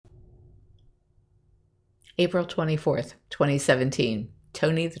April 24th, 2017.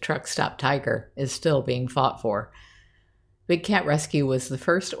 Tony the truck stop tiger is still being fought for. Big Cat Rescue was the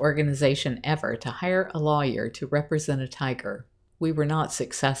first organization ever to hire a lawyer to represent a tiger. We were not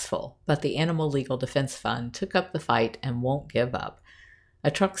successful, but the Animal Legal Defense Fund took up the fight and won't give up.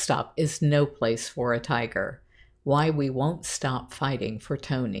 A truck stop is no place for a tiger. Why we won't stop fighting for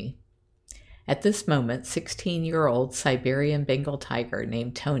Tony. At this moment, 16-year-old Siberian Bengal tiger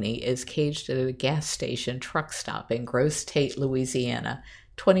named Tony is caged at a gas station truck stop in Grosse Tate, Louisiana,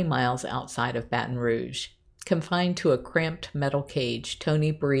 20 miles outside of Baton Rouge. Confined to a cramped metal cage, Tony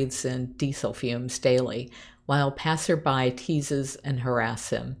breathes in diesel fumes daily, while passerby teases and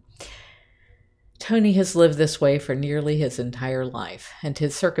harass him. Tony has lived this way for nearly his entire life, and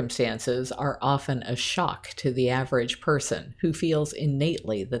his circumstances are often a shock to the average person who feels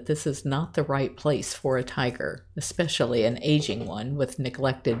innately that this is not the right place for a tiger, especially an aging one with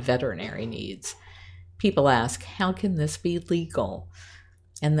neglected veterinary needs. People ask, how can this be legal?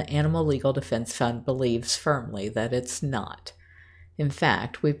 And the Animal Legal Defense Fund believes firmly that it's not. In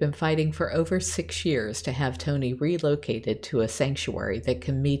fact, we've been fighting for over 6 years to have Tony relocated to a sanctuary that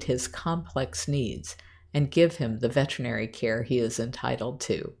can meet his complex needs and give him the veterinary care he is entitled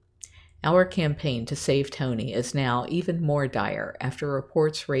to. Our campaign to save Tony is now even more dire after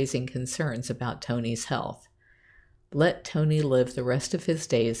reports raising concerns about Tony's health. Let Tony live the rest of his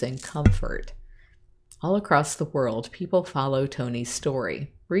days in comfort. All across the world, people follow Tony's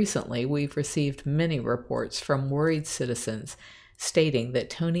story. Recently, we've received many reports from worried citizens stating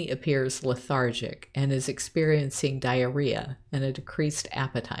that Tony appears lethargic and is experiencing diarrhea and a decreased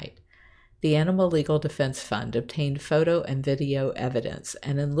appetite. The Animal Legal Defense Fund obtained photo and video evidence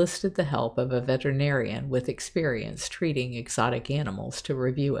and enlisted the help of a veterinarian with experience treating exotic animals to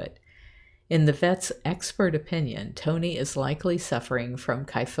review it. In the vet's expert opinion, Tony is likely suffering from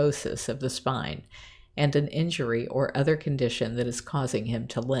kyphosis of the spine and an injury or other condition that is causing him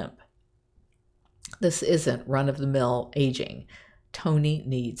to limp. This isn't run-of-the-mill aging. Tony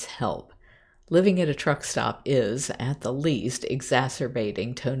needs help. Living at a truck stop is, at the least,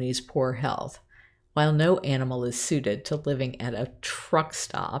 exacerbating Tony's poor health. While no animal is suited to living at a truck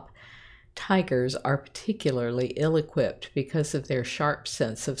stop, tigers are particularly ill-equipped because of their sharp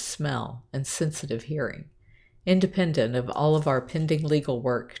sense of smell and sensitive hearing. Independent of all of our pending legal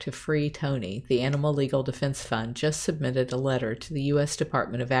work to free Tony, the Animal Legal Defense Fund just submitted a letter to the U.S.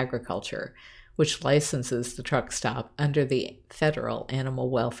 Department of Agriculture, which licenses the truck stop under the Federal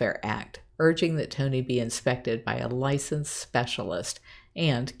Animal Welfare Act, urging that Tony be inspected by a licensed specialist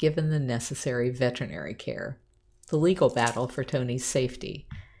and given the necessary veterinary care. The legal battle for Tony's safety.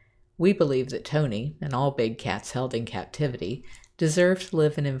 We believe that Tony, and all big cats held in captivity, deserve to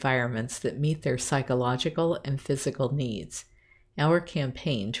live in environments that meet their psychological and physical needs. Our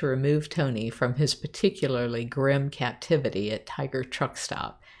campaign to remove Tony from his particularly grim captivity at Tiger Truck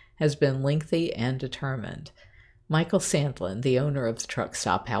Stop has been lengthy and determined. Michael Sandlin, the owner of the truck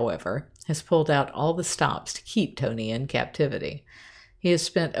stop, however, has pulled out all the stops to keep Tony in captivity. He has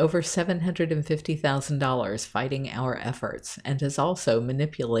spent over $750,000 fighting our efforts and has also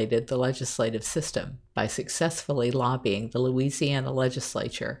manipulated the legislative system by successfully lobbying the Louisiana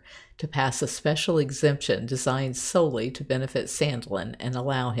legislature to pass a special exemption designed solely to benefit Sandlin and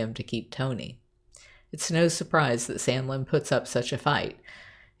allow him to keep Tony. It's no surprise that Sandlin puts up such a fight.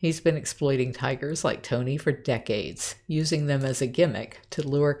 He's been exploiting tigers like Tony for decades, using them as a gimmick to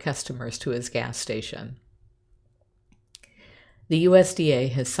lure customers to his gas station. The USDA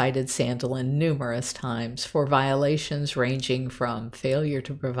has cited Sandlin numerous times for violations ranging from failure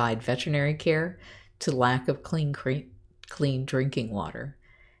to provide veterinary care to lack of clean drinking water.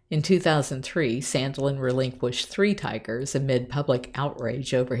 In 2003, Sandlin relinquished 3 tigers amid public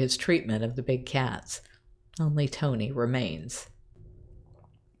outrage over his treatment of the big cats. Only Tony remains.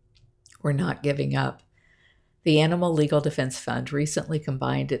 We're not giving up. The Animal Legal Defense Fund recently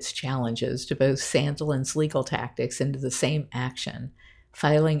combined its challenges to both Sandlin's legal tactics into the same action,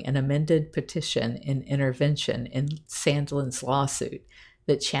 filing an amended petition in intervention in Sandlin's lawsuit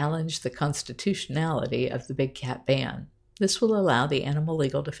that challenged the constitutionality of the big cat ban. This will allow the Animal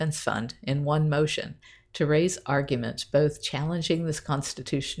Legal Defense Fund, in one motion, to raise arguments both challenging the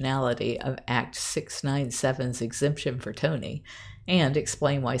constitutionality of Act 697's exemption for Tony and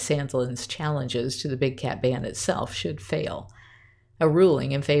explain why Sandlin's challenges to the big cat ban itself should fail. A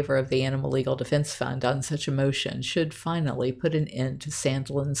ruling in favor of the Animal Legal Defense Fund on such a motion should finally put an end to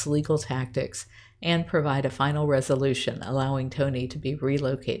Sandlin's legal tactics and provide a final resolution allowing Tony to be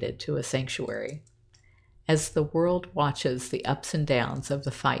relocated to a sanctuary. As the world watches the ups and downs of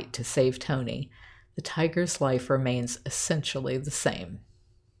the fight to save Tony, the tiger's life remains essentially the same.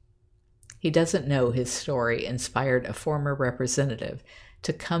 He doesn't know his story inspired a former representative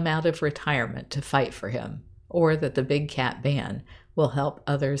to come out of retirement to fight for him, or that the big cat ban will help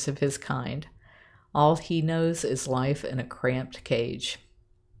others of his kind. All he knows is life in a cramped cage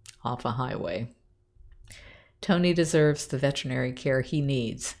off a highway. Tony deserves the veterinary care he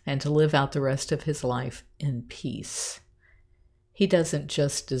needs and to live out the rest of his life in peace. He doesn't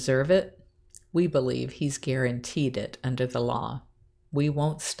just deserve it. We believe he's guaranteed it under the law. We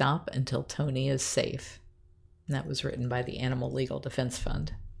won't stop until Tony is safe. And that was written by the Animal Legal Defense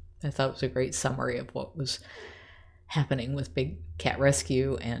Fund. I thought it was a great summary of what was happening with Big Cat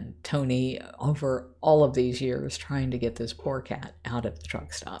Rescue and Tony over all of these years trying to get this poor cat out of the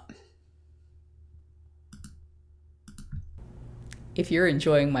truck stop. If you're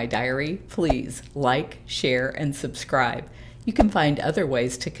enjoying my diary, please like, share, and subscribe. You can find other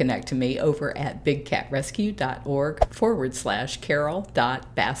ways to connect to me over at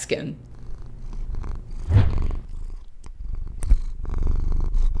bigcatrescue.org/Carole.Baskin.